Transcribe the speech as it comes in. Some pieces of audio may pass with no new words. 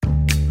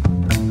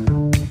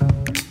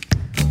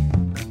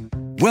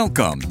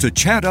Welcome to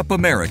Chat Up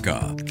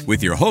America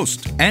with your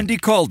host, Andy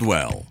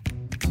Caldwell.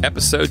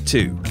 Episode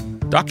 2.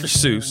 Dr.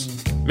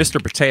 Seuss,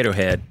 Mr. Potato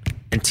Head,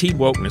 and Team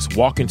Wokeness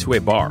walk into a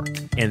bar,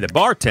 and the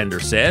bartender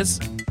says,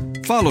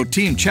 Follow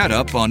Team Chat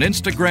Up on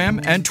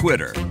Instagram and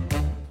Twitter.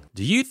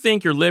 Do you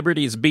think your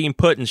liberty is being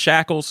put in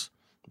shackles?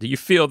 Do you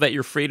feel that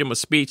your freedom of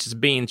speech is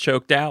being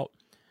choked out?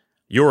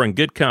 You're in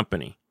good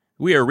company.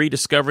 We are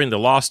rediscovering the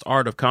lost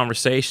art of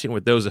conversation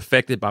with those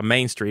affected by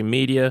mainstream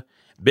media,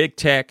 big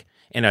tech,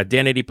 and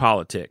identity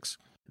politics.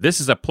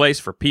 This is a place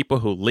for people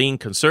who lean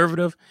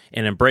conservative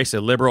and embrace a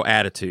liberal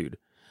attitude.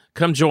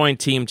 Come join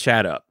Team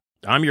Chat Up.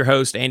 I'm your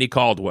host, Andy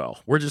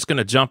Caldwell. We're just going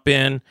to jump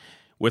in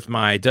with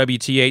my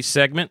WTH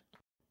segment,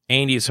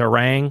 Andy's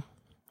Harangue.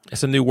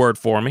 It's a new word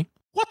for me.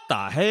 What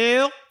the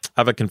hell?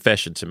 I have a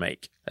confession to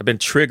make. I've been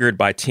triggered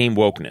by Team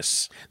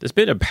Wokeness. There's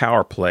been a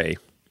power play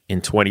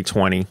in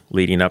 2020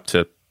 leading up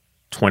to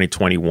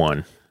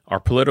 2021.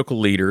 Our political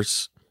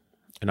leaders,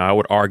 and I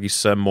would argue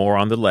some more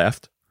on the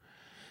left,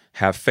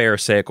 have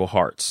pharisaical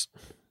hearts.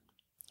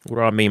 What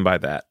do I mean by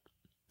that?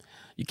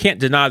 You can't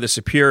deny the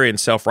superior and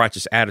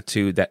self-righteous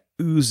attitude that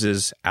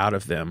oozes out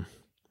of them.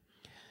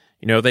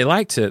 You know, they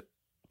like to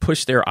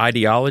push their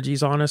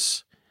ideologies on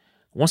us.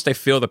 Once they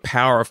feel the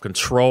power of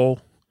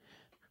control,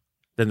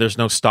 then there's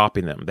no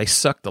stopping them. They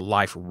suck the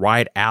life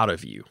right out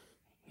of you.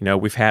 You know,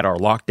 we've had our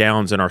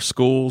lockdowns in our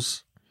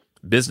schools,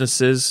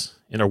 businesses,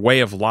 and our way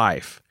of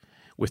life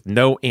with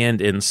no end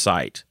in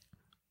sight.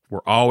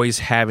 We're always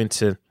having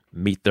to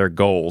meet their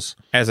goals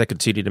as they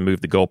continue to move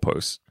the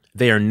goalposts.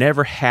 They are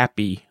never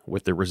happy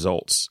with the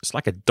results. It's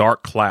like a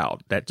dark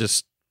cloud that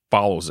just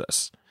follows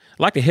us. I'd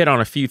like to hit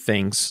on a few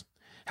things,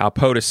 how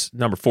POTUS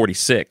number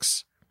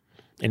 46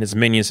 and his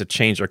minions have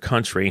changed our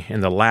country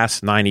in the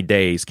last 90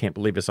 days. Can't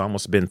believe it's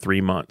almost been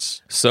 3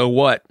 months. So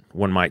what,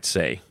 one might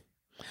say.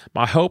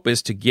 My hope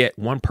is to get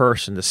one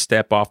person to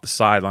step off the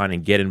sideline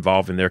and get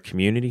involved in their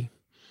community.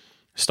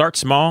 Start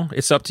small.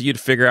 It's up to you to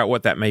figure out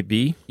what that may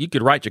be. You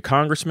could write your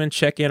congressman,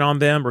 check in on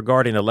them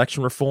regarding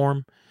election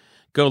reform,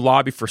 go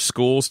lobby for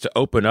schools to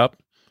open up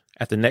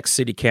at the next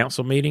city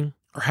council meeting.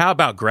 Or how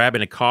about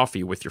grabbing a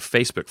coffee with your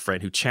Facebook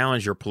friend who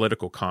challenged your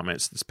political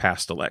comments this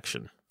past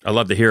election? I'd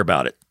love to hear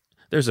about it.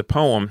 There's a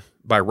poem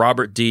by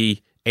Robert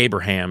D.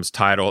 Abrahams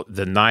titled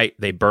The Night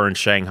They Burned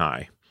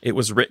Shanghai. It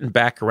was written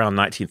back around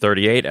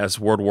 1938 as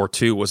World War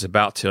II was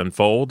about to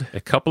unfold.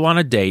 A couple on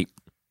a date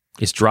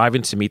is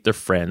driving to meet their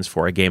friends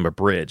for a game of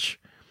bridge,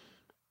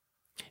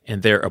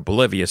 and they're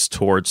oblivious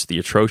towards the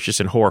atrocious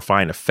and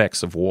horrifying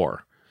effects of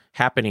war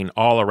happening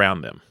all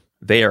around them.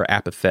 They are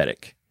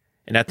apathetic.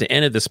 And at the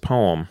end of this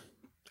poem,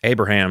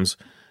 Abrahams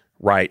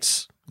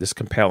writes this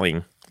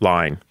compelling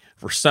line,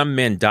 For some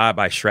men die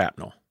by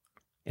shrapnel,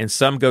 and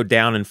some go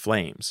down in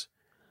flames,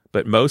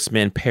 but most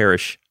men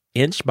perish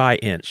inch by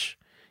inch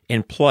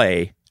in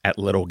play at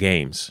little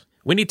games.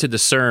 We need to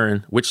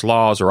discern which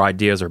laws or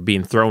ideas are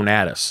being thrown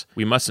at us.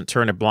 We mustn't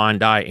turn a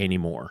blind eye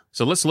anymore.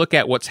 So let's look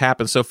at what's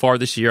happened so far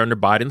this year under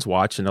Biden's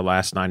watch in the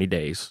last 90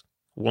 days.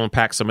 We'll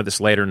unpack some of this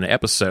later in the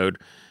episode.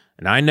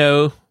 And I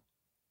know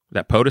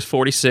that POTUS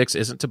 46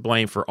 isn't to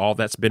blame for all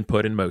that's been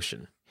put in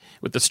motion.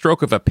 With the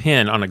stroke of a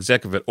pen on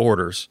executive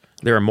orders,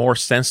 there are more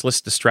senseless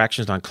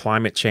distractions on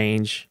climate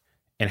change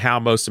and how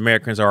most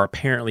Americans are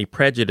apparently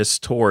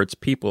prejudiced towards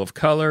people of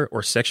color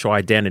or sexual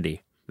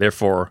identity.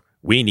 Therefore,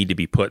 we need to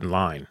be put in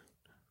line.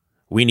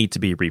 We need to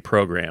be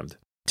reprogrammed.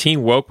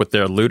 Team Woke with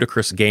their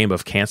ludicrous game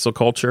of cancel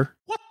culture.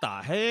 What the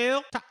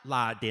hell?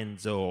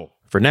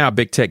 For now,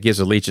 Big Tech gives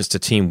allegiance to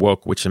Team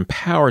Woke, which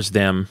empowers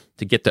them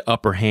to get the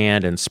upper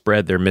hand and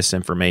spread their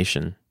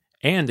misinformation.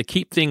 And to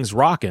keep things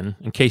rocking,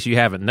 in case you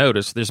haven't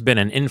noticed, there's been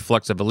an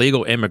influx of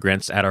illegal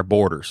immigrants at our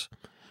borders.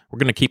 We're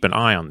going to keep an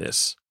eye on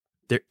this.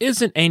 There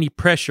isn't any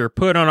pressure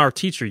put on our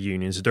teacher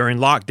unions during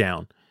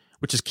lockdown,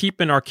 which is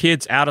keeping our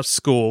kids out of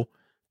school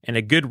and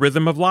a good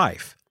rhythm of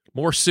life.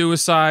 More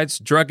suicides,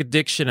 drug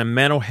addiction, and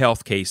mental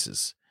health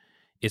cases.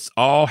 It's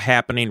all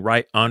happening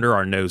right under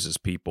our noses,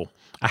 people.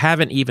 I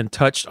haven't even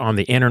touched on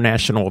the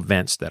international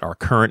events that our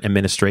current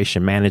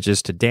administration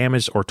manages to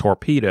damage or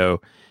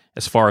torpedo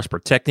as far as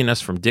protecting us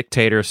from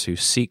dictators who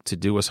seek to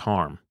do us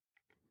harm.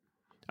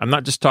 I'm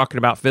not just talking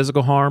about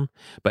physical harm,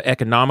 but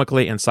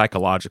economically and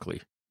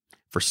psychologically.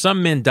 For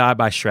some men die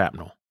by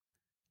shrapnel,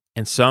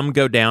 and some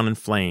go down in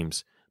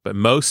flames, but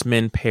most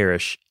men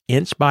perish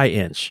inch by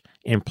inch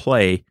in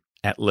play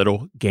at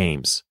little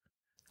games.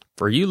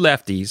 For you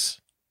lefties,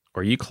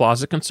 or you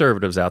closet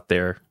conservatives out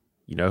there,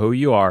 you know who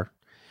you are,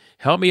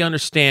 help me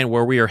understand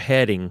where we are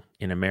heading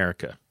in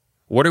America.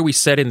 What are we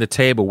setting the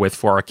table with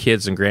for our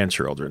kids and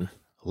grandchildren?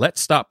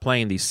 Let's stop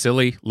playing these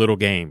silly little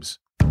games.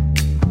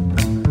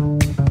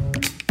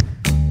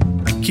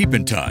 Keep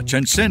in touch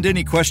and send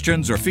any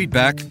questions or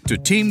feedback to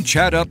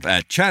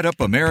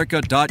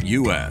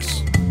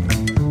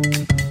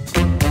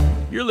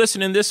teamchatup@chatupamerica.us. You're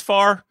listening this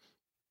far?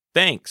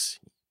 Thanks.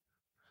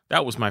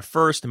 That was my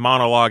first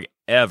monologue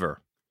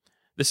ever.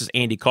 This is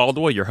Andy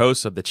Caldwell, your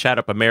host of the Chat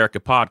Up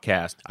America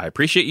podcast. I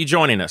appreciate you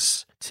joining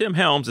us. Tim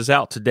Helms is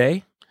out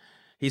today.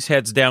 He's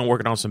heads down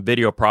working on some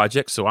video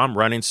projects, so I'm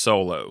running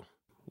solo.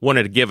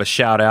 Wanted to give a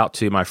shout out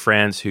to my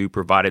friends who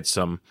provided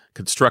some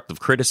constructive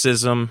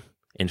criticism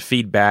and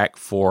feedback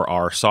for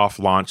our soft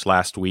launch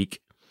last week.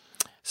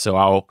 So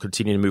I'll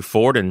continue to move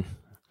forward and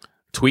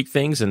tweak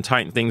things and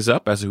tighten things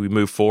up as we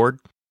move forward.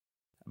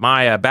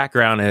 My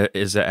background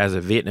is as a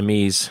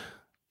Vietnamese,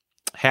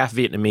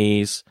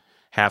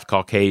 half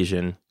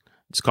Caucasian.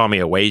 Just call me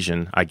a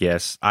Wasian, I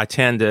guess. I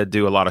tend to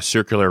do a lot of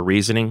circular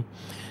reasoning.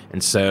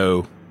 And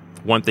so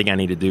one thing I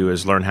need to do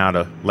is learn how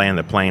to land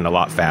the plane a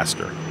lot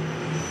faster.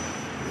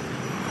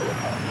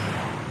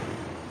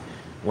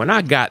 When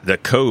I got the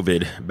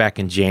COVID back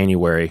in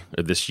January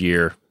of this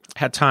year, I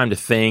had time to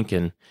think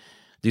and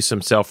do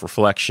some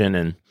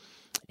self-reflection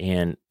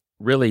and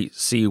really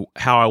see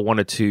how I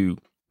wanted to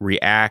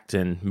react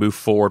and move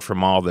forward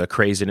from all the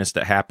craziness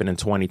that happened in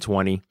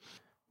 2020.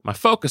 My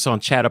focus on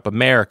Chat Up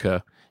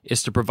America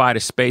is to provide a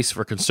space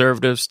for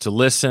conservatives to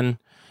listen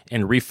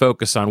and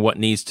refocus on what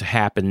needs to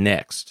happen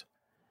next.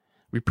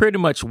 We pretty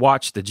much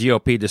watched the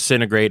GOP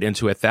disintegrate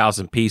into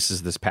 1,000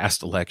 pieces this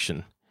past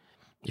election.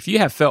 If you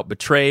have felt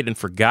betrayed and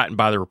forgotten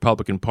by the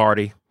Republican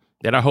Party,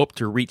 then I hope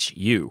to reach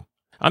you.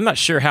 I'm not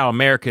sure how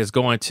America is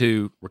going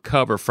to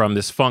recover from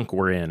this funk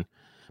we're in,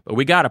 but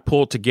we got to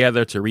pull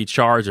together to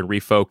recharge and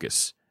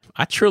refocus.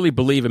 I truly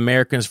believe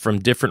Americans from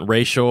different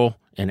racial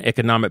and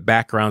economic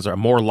backgrounds are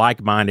more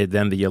like-minded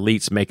than the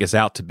elites make us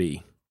out to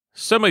be.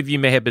 Some of you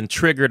may have been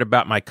triggered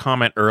about my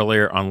comment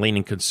earlier on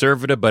leaning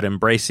conservative but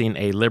embracing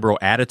a liberal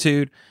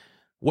attitude.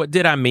 What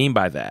did I mean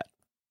by that?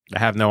 I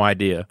have no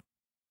idea.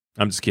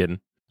 I'm just kidding.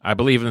 I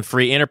believe in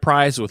free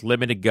enterprise with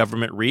limited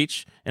government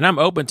reach, and I'm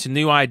open to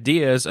new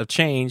ideas of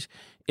change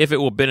if it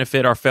will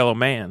benefit our fellow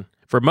man.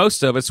 For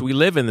most of us, we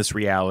live in this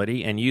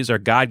reality and use our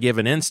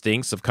God-given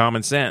instincts of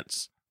common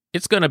sense.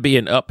 It's going to be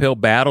an uphill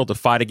battle to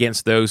fight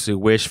against those who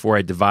wish for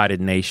a divided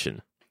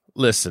nation.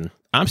 Listen,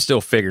 I'm still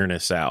figuring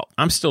this out.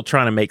 I'm still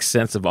trying to make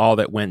sense of all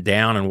that went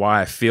down and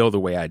why I feel the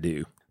way I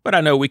do. But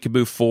I know we can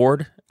move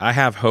forward. I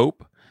have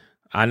hope.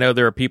 I know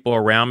there are people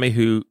around me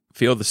who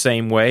feel the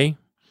same way.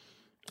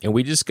 And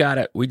we just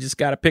gotta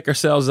pick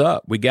ourselves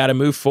up. We gotta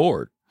move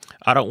forward.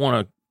 I don't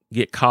want to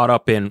get caught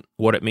up in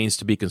what it means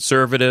to be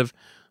conservative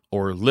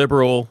or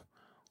liberal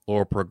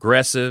or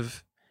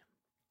progressive.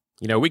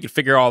 You know, we can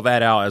figure all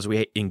that out as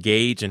we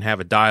engage and have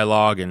a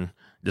dialogue and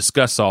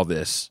discuss all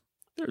this.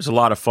 There's a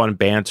lot of fun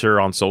banter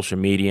on social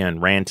media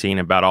and ranting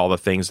about all the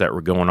things that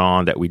were going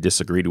on that we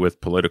disagreed with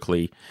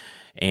politically.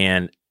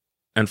 And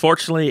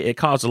unfortunately, it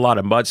caused a lot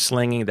of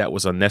mudslinging that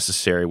was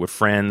unnecessary with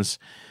friends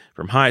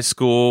from high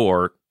school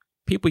or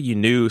people you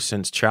knew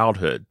since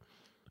childhood.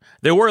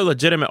 There were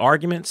legitimate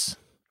arguments,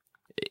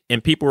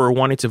 and people were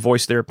wanting to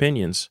voice their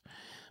opinions.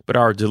 But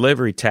our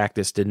delivery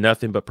tactics did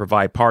nothing but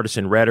provide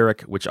partisan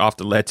rhetoric, which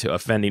often led to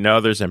offending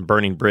others and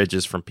burning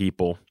bridges from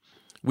people.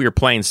 We were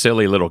playing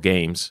silly little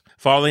games,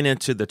 falling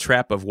into the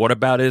trap of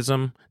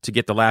whataboutism to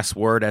get the last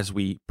word as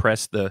we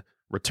pressed the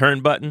return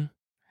button.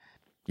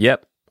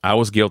 Yep, I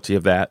was guilty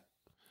of that.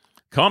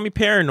 Call me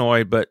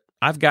paranoid, but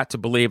I've got to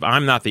believe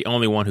I'm not the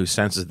only one who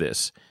senses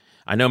this.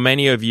 I know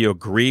many of you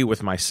agree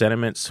with my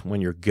sentiments when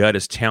your gut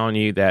is telling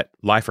you that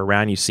life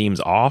around you seems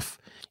off,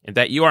 and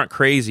that you aren't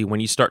crazy when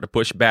you start to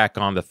push back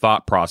on the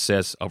thought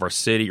process of our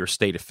city or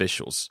state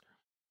officials.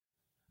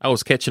 I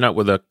was catching up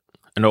with an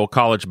old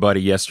college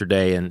buddy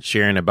yesterday and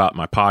sharing about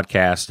my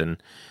podcast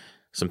and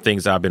some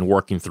things I've been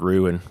working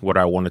through and what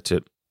I wanted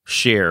to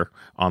share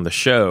on the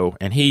show.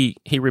 And he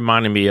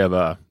reminded me of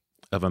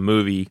a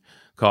movie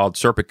called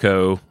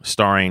Serpico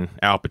starring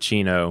Al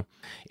Pacino.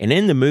 And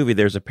in the movie,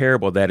 there's a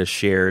parable that is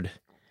shared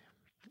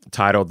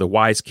titled The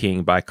Wise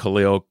King by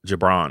Khalil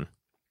Gibran.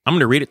 I'm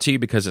going to read it to you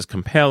because it's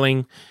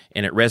compelling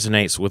and it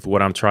resonates with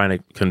what I'm trying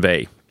to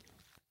convey.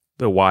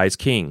 The Wise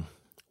King.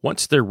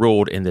 Once there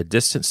ruled in the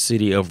distant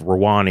city of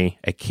Rawani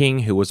a king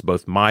who was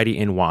both mighty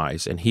and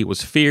wise, and he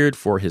was feared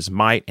for his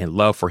might and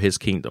love for his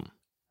kingdom.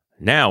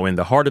 Now in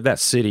the heart of that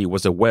city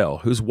was a well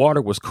whose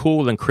water was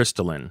cool and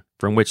crystalline,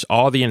 from which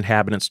all the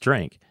inhabitants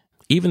drank,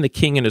 even the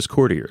king and his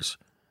courtiers,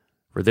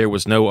 for there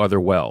was no other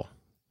well.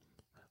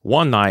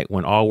 One night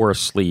when all were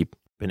asleep,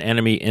 an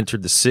enemy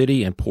entered the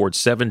city and poured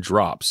 7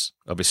 drops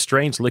of a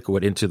strange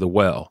liquid into the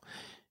well.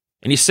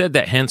 And he said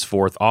that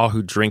henceforth all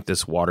who drink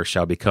this water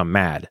shall become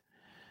mad.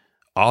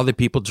 All the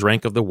people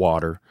drank of the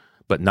water,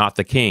 but not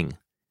the king.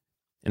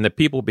 And the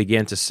people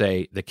began to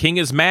say, "The king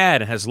is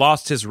mad and has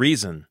lost his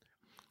reason.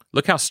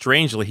 Look how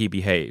strangely he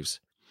behaves.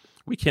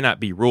 We cannot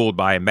be ruled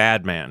by a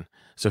madman,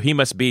 so he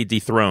must be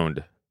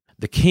dethroned."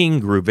 The king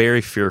grew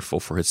very fearful,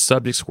 for his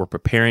subjects were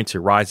preparing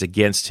to rise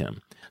against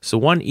him. So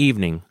one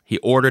evening he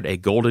ordered a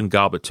golden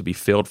goblet to be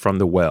filled from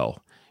the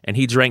well, and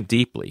he drank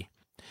deeply.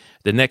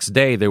 The next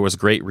day there was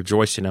great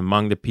rejoicing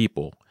among the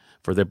people,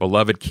 for their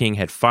beloved king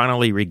had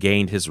finally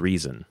regained his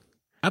reason.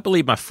 I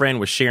believe my friend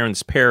was sharing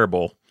this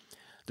parable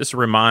just to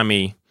remind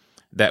me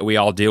that we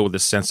all deal with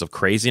this sense of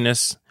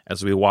craziness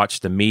as we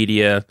watch the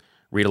media,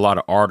 read a lot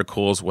of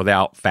articles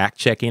without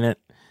fact-checking it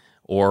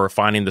or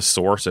finding the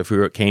source of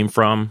who it came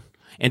from,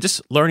 and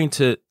just learning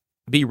to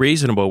be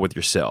reasonable with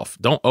yourself.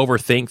 Don't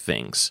overthink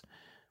things.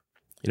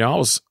 You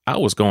know, I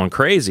was going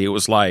crazy. It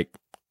was like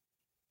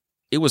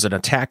it was an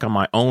attack on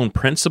my own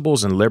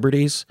principles and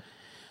liberties?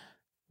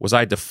 Was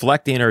I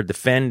deflecting or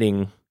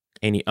defending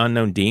any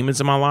unknown demons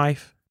in my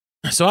life?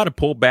 So I had to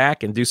pull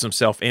back and do some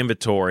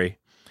self-inventory.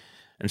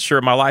 And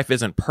sure, my life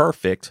isn't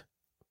perfect,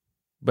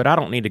 but I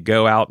don't need to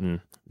go out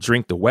and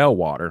drink the well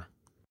water.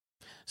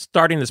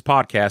 Starting this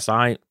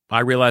podcast, I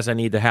realized I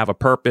need to have a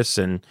purpose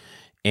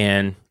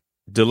and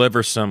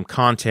deliver some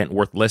content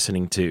worth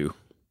listening to.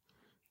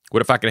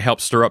 What if I could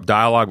help stir up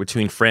dialogue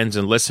between friends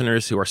and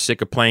listeners who are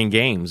sick of playing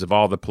games of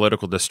all the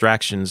political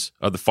distractions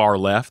of the far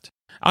left?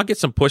 I'll get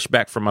some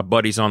pushback from my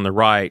buddies on the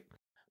right,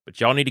 but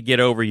y'all need to get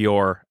over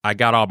your I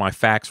got all my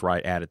facts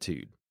right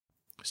attitude.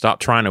 Stop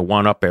trying to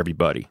one-up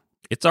everybody.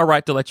 It's all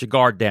right to let your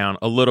guard down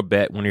a little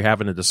bit when you're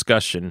having a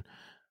discussion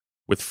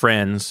with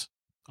friends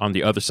on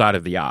the other side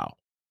of the aisle.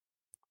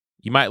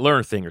 You might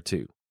learn a thing or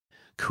two.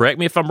 Correct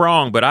me if I'm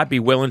wrong, but I'd be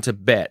willing to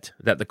bet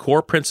that the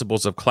core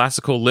principles of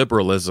classical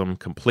liberalism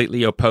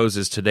completely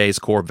opposes today's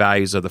core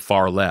values of the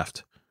far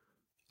left.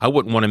 I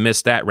wouldn't want to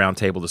miss that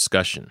roundtable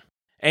discussion.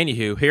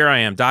 Anywho, here I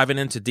am diving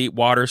into deep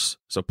waters,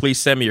 so please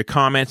send me your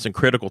comments and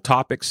critical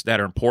topics that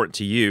are important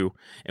to you,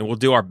 and we'll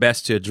do our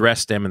best to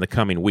address them in the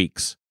coming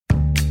weeks.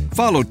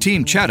 Follow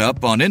Team Chat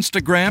Up on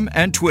Instagram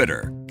and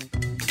Twitter.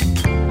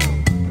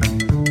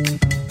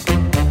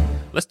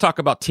 Let's talk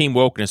about Team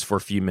Wokeness for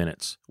a few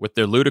minutes with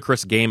their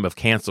ludicrous game of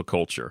cancel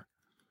culture.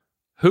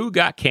 Who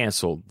got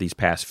canceled these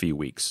past few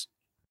weeks?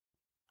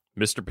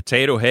 Mr.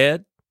 Potato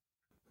Head?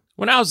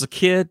 When I was a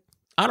kid,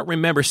 I don't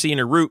remember seeing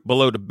a root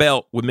below the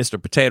belt with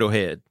Mr. Potato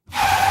Head.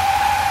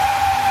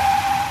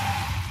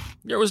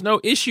 There was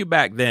no issue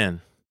back then.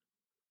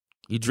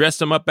 You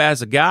dressed him up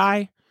as a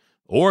guy,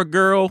 or a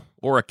girl,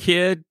 or a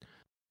kid,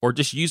 or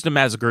just used him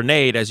as a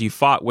grenade as you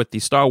fought with the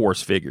Star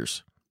Wars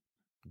figures.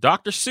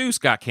 Dr. Seuss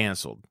got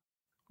canceled.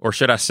 Or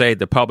should I say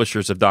the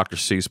publishers of Dr.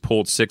 Seuss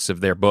pulled 6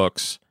 of their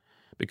books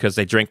because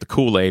they drank the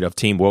Kool-Aid of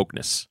Team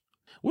Wokeness.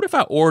 What if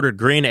I ordered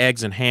green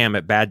eggs and ham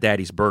at Bad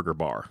Daddy's Burger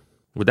Bar?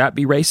 Would that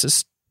be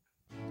racist?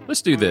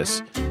 Let's do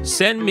this.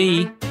 Send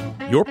me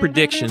your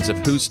predictions of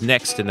who's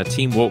next in the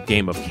Team Woke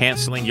game of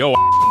canceling your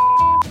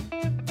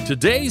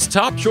Today's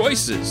top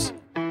choices.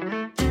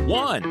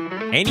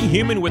 1. Any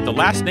human with the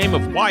last name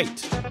of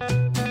White.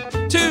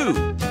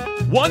 2.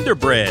 Wonder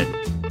Bread.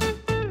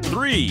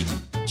 3.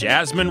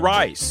 Jasmine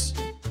Rice.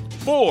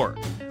 4.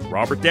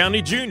 Robert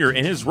Downey Jr.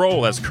 in his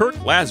role as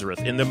Kirk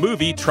Lazarus in the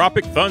movie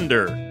Tropic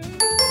Thunder.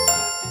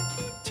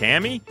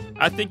 Tammy,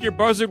 I think your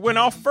buzzard went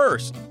off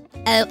first.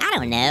 Oh, I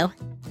don't know.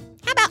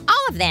 How about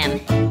all of them?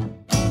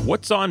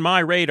 What's on my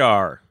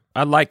radar?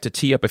 I'd like to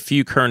tee up a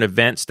few current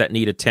events that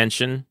need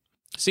attention.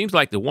 Seems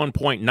like the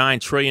 $1.9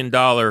 trillion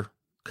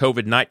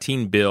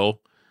COVID-19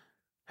 bill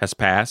has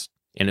passed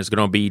and is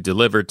going to be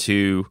delivered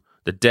to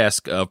the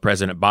desk of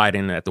President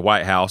Biden at the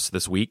White House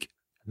this week.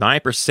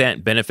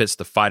 9% benefits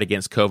the fight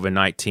against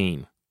COVID-19.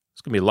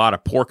 There's going to be a lot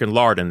of pork and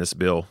lard in this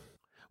bill.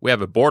 We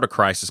have a border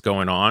crisis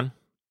going on,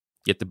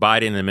 yet the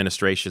Biden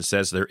administration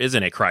says there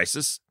isn't a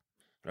crisis.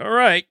 All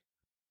right.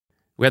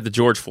 We have the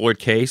George Floyd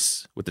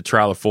case with the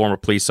trial of former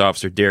police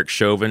officer Derek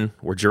Chauvin,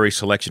 where jury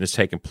selection is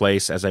taking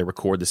place as I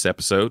record this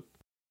episode.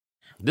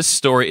 This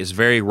story is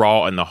very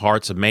raw in the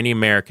hearts of many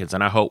Americans,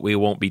 and I hope we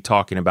won't be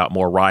talking about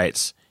more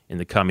riots in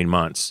the coming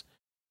months.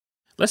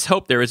 Let's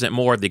hope there isn't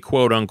more of the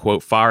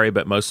quote-unquote fiery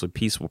but mostly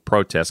peaceful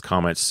protest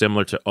comments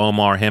similar to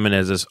Omar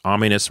Jimenez's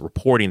ominous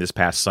reporting this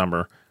past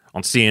summer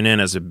on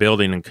CNN as a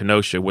building in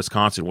Kenosha,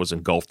 Wisconsin was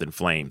engulfed in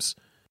flames.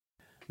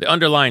 The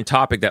underlying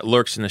topic that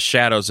lurks in the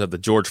shadows of the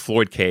George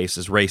Floyd case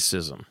is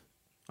racism.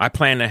 I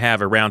plan to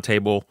have a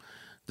roundtable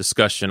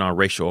discussion on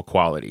racial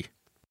equality.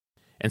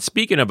 And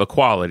speaking of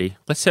equality,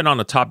 let's hit on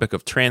the topic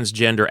of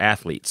transgender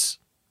athletes.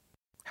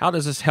 How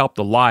does this help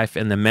the life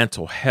and the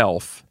mental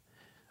health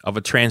of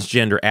a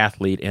transgender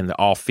athlete and the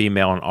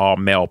all-female and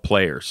all-male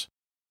players?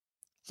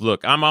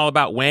 Look, I'm all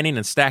about winning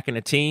and stacking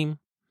a team,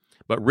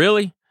 but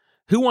really,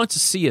 who wants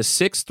to see a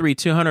 6'3",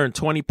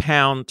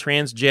 220-pound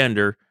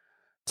transgender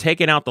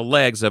taking out the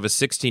legs of a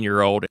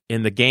 16-year-old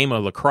in the game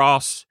of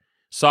lacrosse,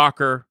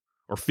 soccer,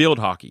 or field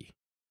hockey?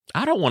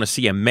 I don't want to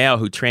see a male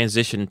who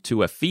transitioned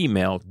to a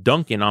female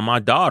dunking on my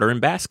daughter in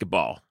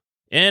basketball.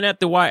 And at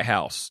the White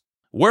House,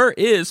 where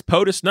is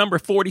POTUS number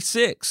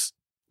 46?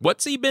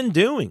 What's he been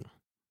doing?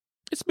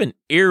 It's been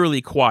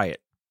eerily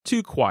quiet,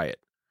 too quiet.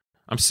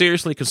 I'm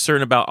seriously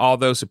concerned about all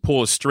those who pull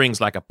his strings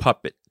like a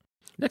puppet.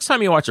 Next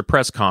time you watch a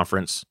press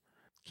conference,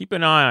 keep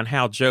an eye on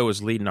how Joe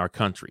is leading our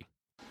country.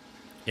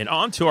 And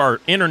on to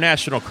our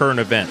international current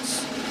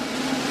events.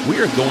 We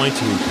are going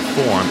to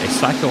perform a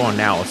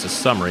psychoanalysis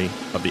summary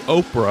of the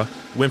Oprah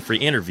Winfrey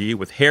interview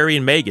with Harry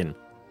and Meghan.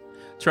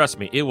 Trust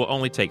me, it will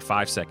only take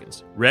 5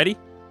 seconds. Ready?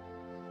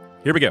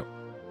 Here we go.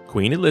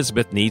 Queen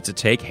Elizabeth needs to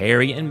take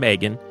Harry and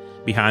Meghan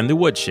behind the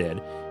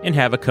woodshed and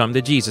have a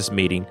come-to-Jesus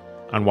meeting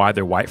on why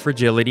their white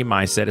fragility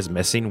mindset is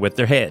messing with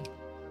their head.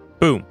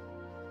 Boom.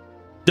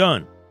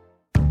 Done.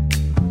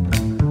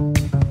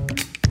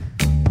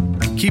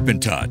 Keep in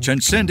touch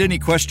and send any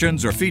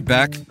questions or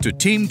feedback to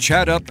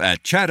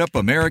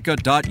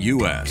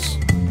teamchatup@chatupamerica.us.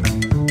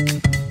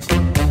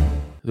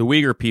 The the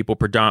Uyghur people,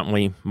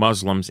 predominantly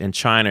Muslims in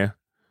China,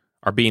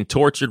 are being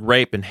tortured,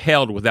 raped, and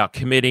held without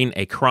committing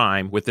a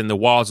crime within the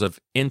walls of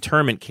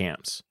internment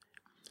camps,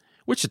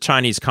 which the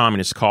Chinese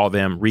communists call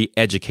them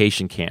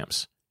re-education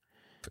camps.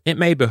 It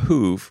may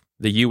behoove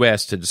the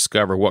U.S. to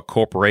discover what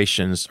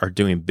corporations are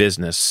doing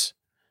business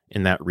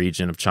in that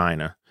region of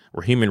China,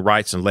 where human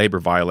rights and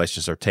labor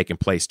violations are taking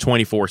place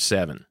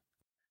 24/7.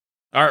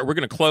 All right, we're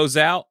going to close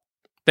out.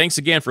 Thanks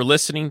again for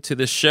listening to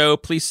this show.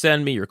 Please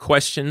send me your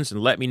questions and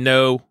let me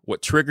know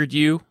what triggered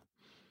you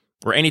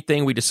or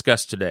anything we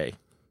discussed today.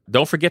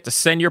 Don't forget to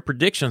send your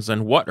predictions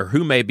on what or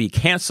who may be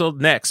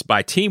canceled next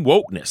by Team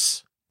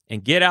Wokeness.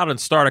 And get out and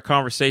start a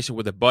conversation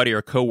with a buddy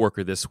or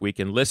coworker this week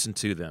and listen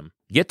to them.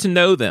 Get to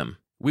know them.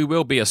 We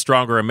will be a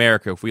stronger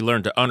America if we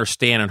learn to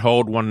understand and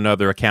hold one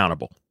another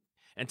accountable.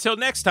 Until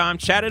next time,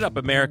 chat it up,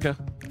 America.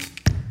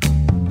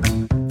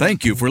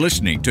 Thank you for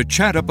listening to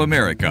Chat Up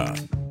America.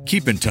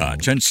 Keep in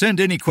touch and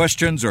send any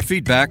questions or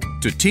feedback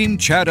to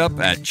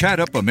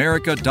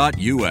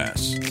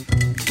teamchatup@chatupamerica.us.